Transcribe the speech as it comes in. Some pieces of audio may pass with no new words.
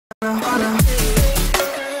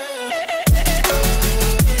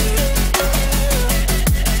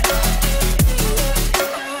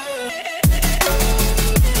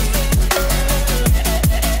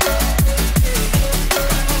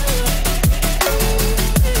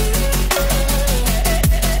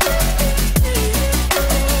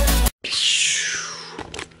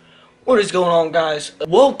What is going on, guys?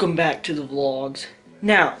 Welcome back to the vlogs.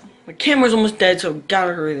 Now, my camera's almost dead, so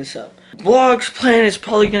gotta hurry this up. Vlogs plan is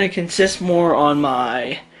probably gonna consist more on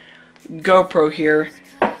my GoPro here,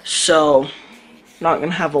 so not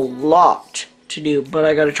gonna have a lot to do, but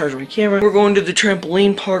I gotta charge my camera. We're going to the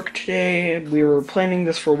trampoline park today. We were planning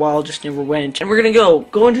this for a while, just never went. And we're gonna go.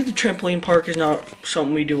 Going to the trampoline park is not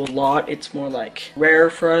something we do a lot. It's more like rare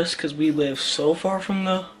for us because we live so far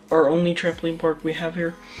from our only trampoline park we have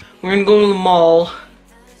here. We're gonna go to the mall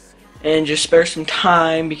and just spare some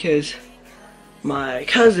time because my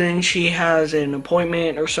cousin, she has an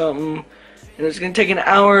appointment or something, and it's gonna take an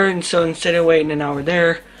hour. And so instead of waiting an hour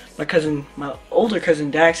there, my older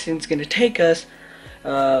cousin Daxton's gonna take us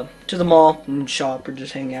to the mall and shop or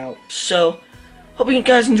just hang out. So hope you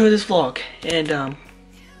guys enjoy this vlog, and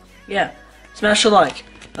yeah, smash a like.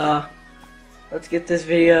 Let's get this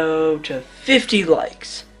video to 50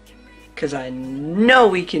 likes, because I know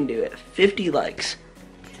we can do it. 50 likes.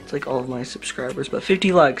 It's like all of my subscribers, but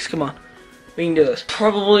 50 likes, come on. We can do this.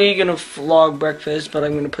 Probably gonna vlog breakfast, but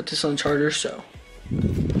I'm gonna put this on charger, so.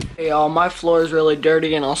 Hey y'all, my floor is really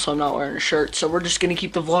dirty, and also I'm not wearing a shirt, so we're just gonna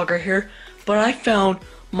keep the vlog right here. But I found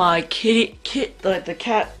my this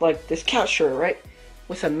cat shirt, right?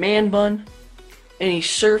 With a man bun, and he's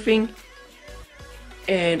surfing,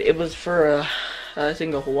 and it was for I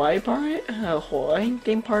think a Hawaii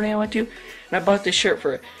theme party I went to, and I bought this shirt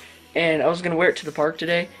for it, and I was gonna wear it to the park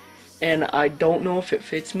today, and I don't know if it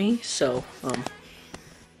fits me, so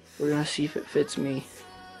we're gonna see if it fits me.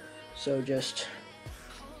 So just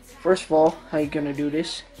first of all, how you gonna do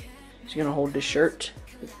this? You're gonna hold this shirt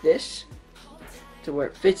like this to where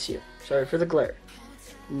it fits you. Sorry for the glare.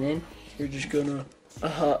 And then you're just gonna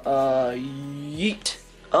yeet.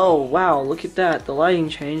 Oh wow, look at that. The lighting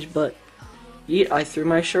changed, but yeet, I threw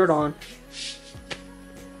my shirt on.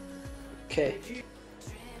 Okay.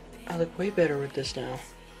 I look way better with this now.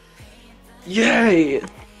 Yay!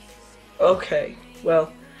 Okay,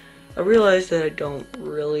 well, I realized that I don't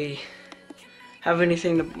really have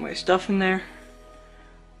anything to put my stuff in there,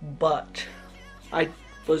 but I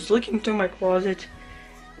was looking through my closet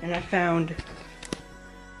and I found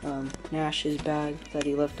Nash's bag that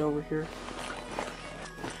he left over here.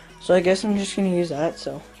 So I guess I'm just gonna use that,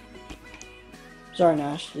 so. Sorry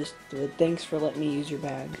Nash, just thanks for letting me use your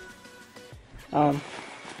bag.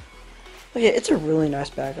 But yeah, it's a really nice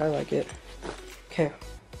bag, I like it. Okay,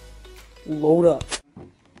 load up.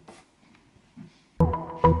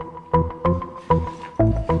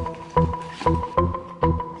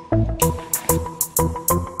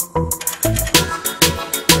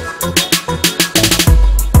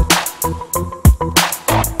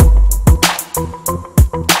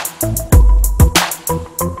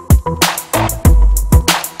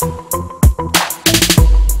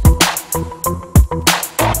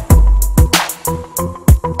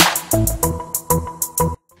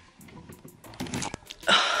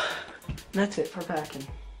 That's it for packing.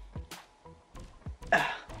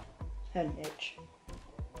 Had an itch.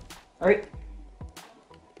 Alright.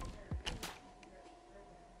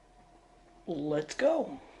 Let's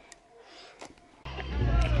go.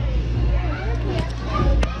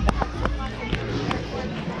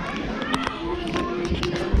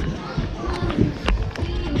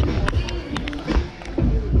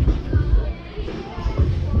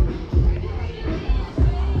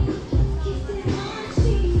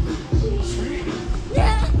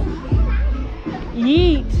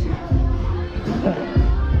 Yeet.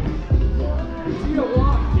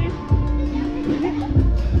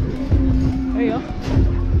 There you go.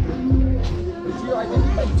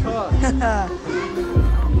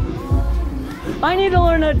 I need to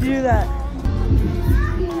learn how to do that.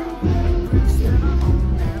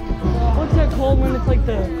 What's that called when it's like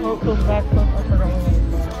the coat goes back up? I forgot what it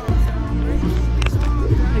was.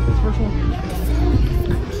 Take this first one.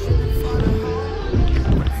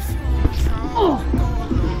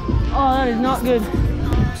 Oh, that is not good.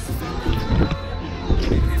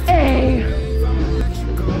 Hey!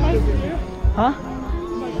 Huh?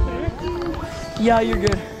 Yeah, you're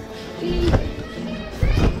good.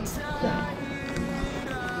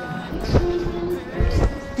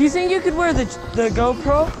 Do you think you could wear the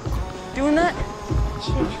GoPro doing that?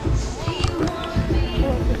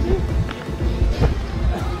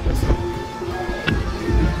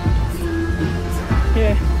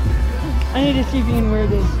 Yeah. I need to see if you can wear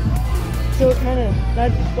this. So it kind of,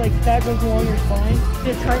 that goes along your spine.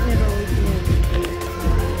 Just tighten it or loosen it.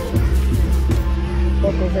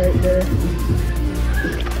 Buckle's right there.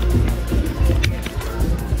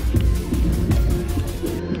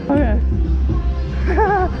 Okay.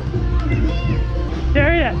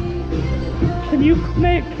 There it is.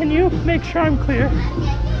 Can you make sure I'm clear? Make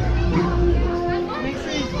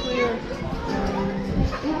sure he's clear.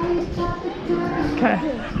 Okay.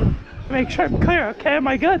 Make sure I'm clear, okay? Am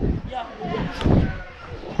I good? Yeah.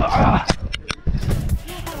 Ah.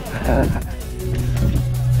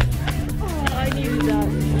 Oh, I needed that.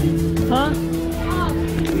 Huh?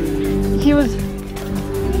 He was.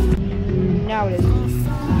 Now it is.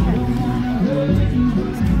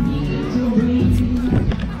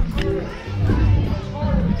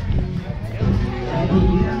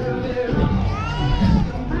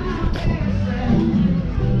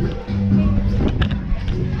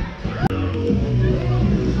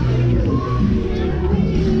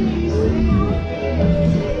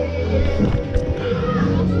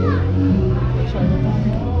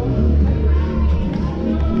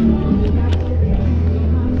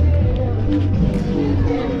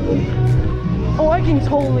 Oh, I can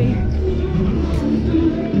totally.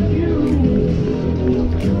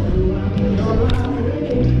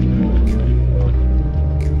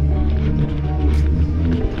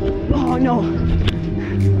 Oh no.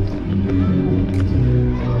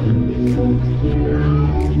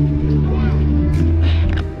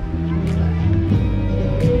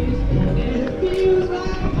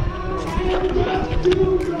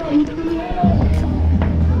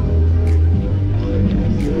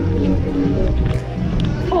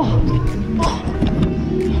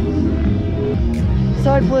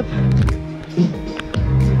 Side flip.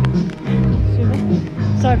 Excuse me.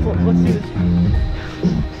 Side flip. Let's do this.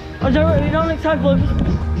 Oh, is that right? We don't like side flips.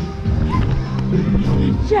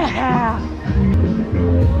 Yeah.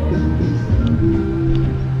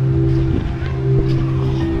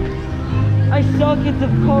 I suck at the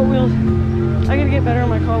cartwheels. I gotta get better on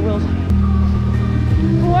my cartwheels.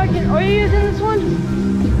 Oh, I can. Are you using this one?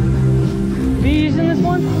 Are you using this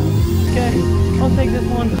one? Okay, I'll take this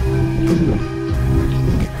one.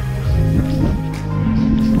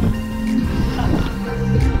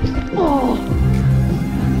 Oh.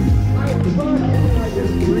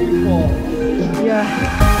 Yeah.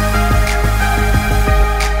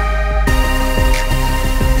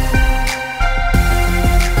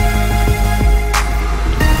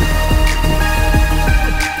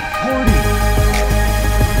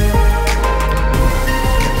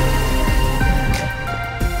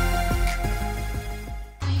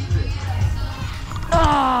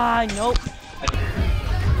 Ah, nope.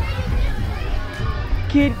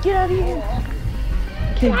 Kid, get out of here.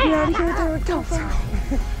 Kid, get out of here. There it goes.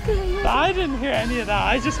 I didn't hear any of that.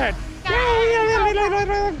 I just heard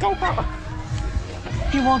GoPro.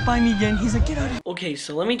 He walked by me again. He's like, get out of here. Okay,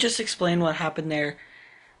 so let me just explain what happened there.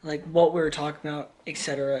 Like, what we were talking about,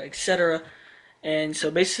 etc., etc. And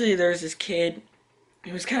so basically there's this kid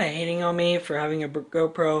who was kind of hating on me for having a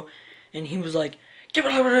GoPro. And he was like, give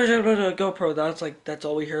it a GoPro. That's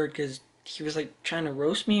all we heard because he was like trying to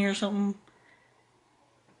roast me or something.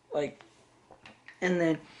 Like, and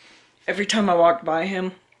then every time I walked by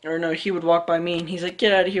him, or no, he would walk by me and he's like,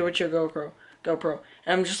 get out of here with your GoPro.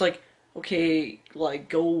 And I'm just like, okay, like,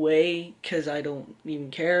 go away, because I don't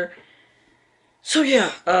even care. So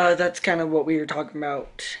yeah, that's kind of what we were talking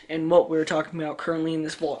about, and what we're talking about currently in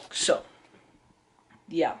this vlog. So,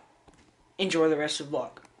 yeah, enjoy the rest of the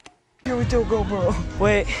vlog. Here with your GoPro.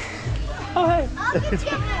 Wait. Oh, hey.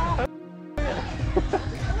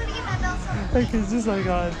 Like, it's just like,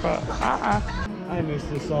 but I miss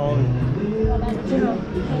this song.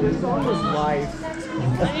 This song was life.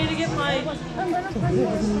 I need to get my...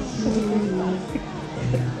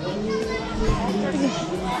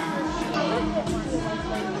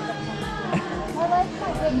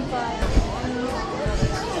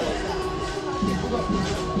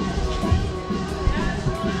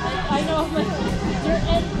 I know, but your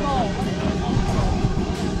end goal.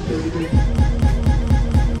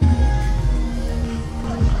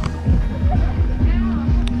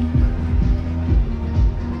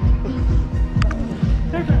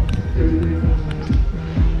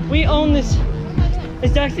 We own this.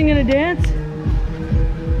 Is Daxton gonna dance?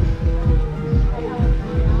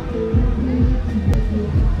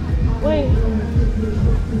 Wait.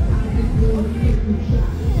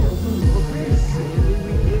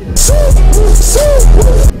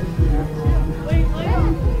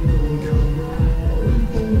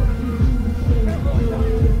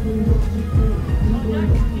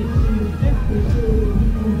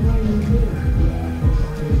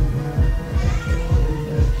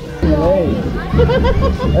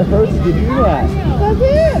 At first you do that. That's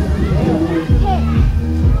it.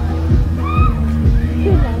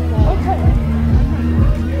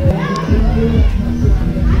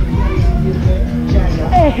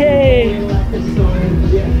 Hey!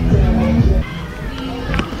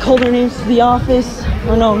 told our names to the office.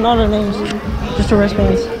 Or no, not our names, just our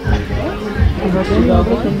wristbands.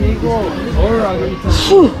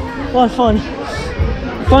 Whew, a lot of fun.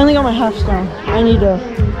 Finally got my halves down. I need to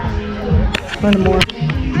learn more.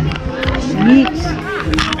 Sweet.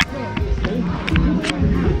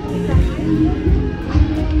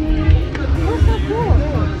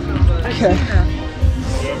 Okay.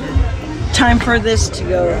 Time for this to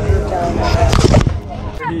go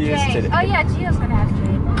down. He is today. Oh yeah, Gio's gonna have to.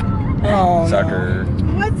 Oh, Sucker.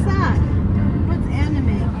 What's that? What's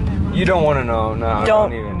anime? You don't want to know. No,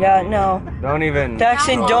 Don't. even. Yeah, no. Don't even.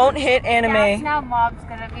 Daxton, don't hit anime. That's now Mob's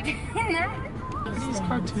gonna be doing that.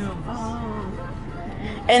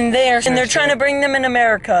 And they're trying to bring them in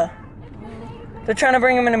America. They're trying to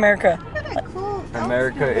bring them in America.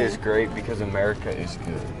 America is great because America is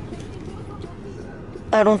good.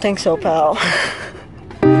 I don't think so, pal.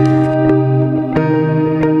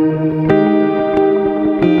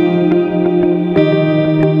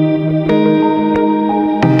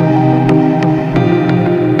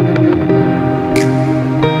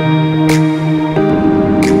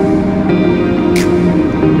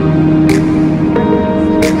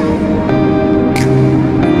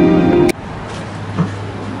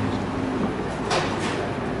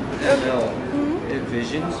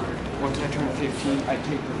 Visions. Once I turn 15, I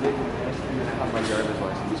take the vision test and then I have my driver's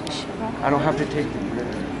license. I don't have to take the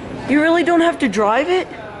vision. You really don't have to drive it?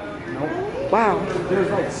 Nope. Wow. There's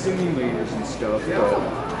like simulators and stuff,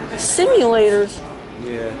 but Simulators?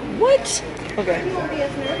 yeah. What? Okay. What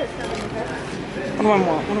do I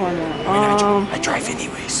want? What do I want? I drive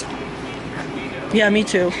anyways. Yeah, me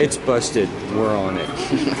too. It's busted. We're on it.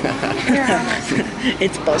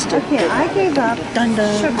 It's busted. Okay, I gave up Dun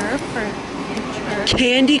dun. sugar for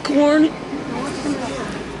Candy corn?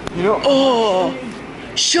 You know, Oh,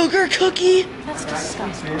 sugar cookie? That's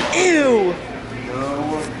disgusting. Ew.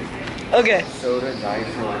 no Okay, soda diet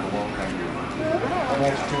for like 100.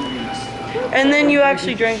 Next 2 weeks. and then you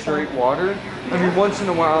actually drank some. Straight water. I mean, once in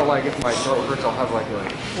a while, like if my throat hurts, I'll have like a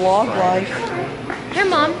Vlog life. Here,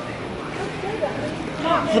 Mom.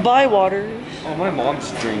 The Bywater. Oh, my mom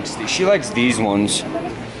drinks these. She likes these ones.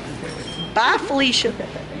 Bye, Felicia.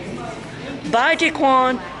 Bye,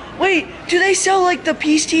 Jaquan. Wait, do they sell like the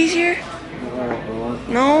peace teas here?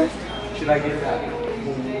 No? Should I get that?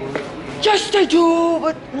 Yes, they do,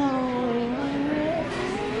 but no.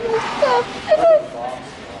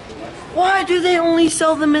 Why do they only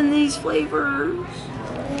sell them in these flavors?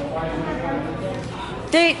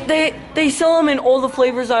 They sell them in all the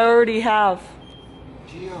flavors I already have.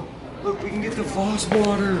 Gio, look, we can get the Voss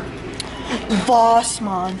water. Voss,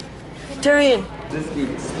 man. Darian. This is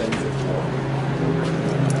expensive.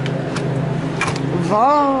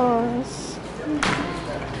 Voss.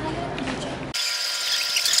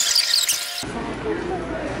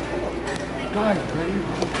 Guys, ready?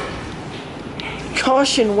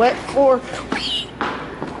 Caution, wet floor.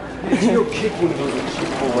 Gio kicked one of those at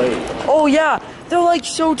Chick-fil-A. Oh yeah, they're like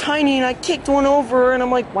so tiny, and I kicked one over, and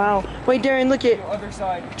I'm like, wow. Wait, Darian, look at Other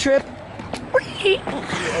side. trip.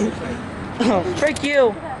 Oh, frick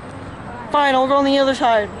you. Fine, I'll go on the other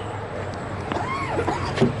side.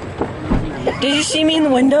 Did you see me in the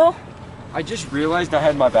window? I just realized I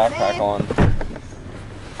had my backpack on.